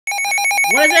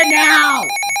What is it now?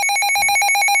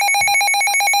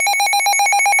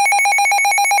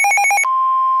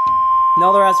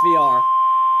 Another SVR.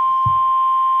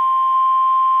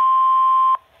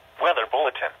 Weather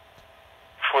bulletin.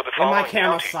 For the And my following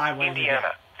camera's counties, sideways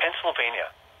Indiana,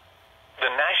 Pennsylvania. The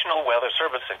National Weather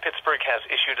Service in Pittsburgh has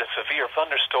issued a severe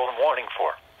thunderstorm warning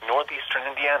for northeastern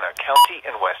Indiana, County,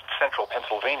 and west central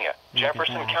Pennsylvania,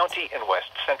 Jefferson County, and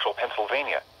west central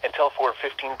Pennsylvania, until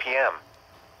 4:15 p.m.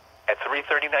 At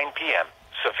 3:39 p.m.,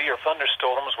 severe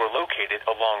thunderstorms were located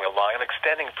along a line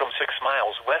extending from 6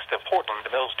 miles west of Portland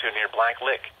Mills to near Black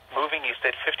Lick, moving east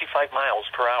at 55 miles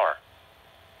per hour.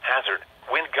 Hazard,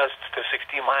 wind gusts to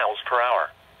 60 miles per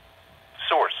hour.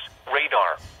 Source,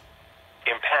 radar.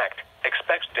 Impact,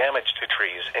 expects damage to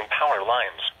trees and power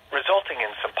lines, resulting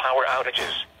in some power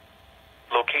outages.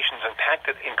 Locations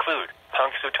impacted include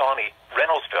Punxsutawney,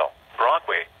 Reynoldsville,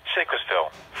 Brockway,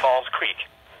 Sickesville, Falls Creek,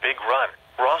 Big Run,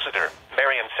 Rossiter,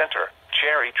 Marion Center,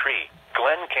 Cherry Tree,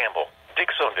 Glen Campbell,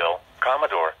 Dixonville,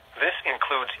 Commodore. This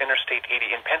includes Interstate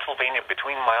 80 in Pennsylvania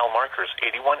between mile markers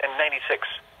 81 and 96.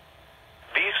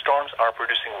 These storms are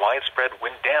producing widespread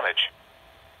wind damage.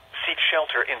 Seek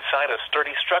shelter inside a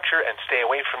sturdy structure and stay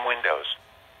away from windows.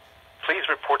 Please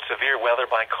report severe weather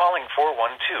by calling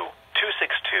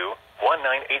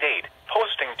 412-262-1988,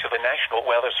 posting to the National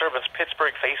Weather Service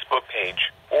Pittsburgh Facebook page,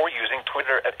 or using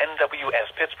Twitter at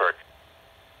NWS Pittsburgh.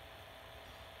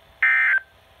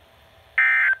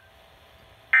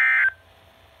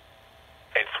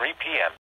 At 3 p.m.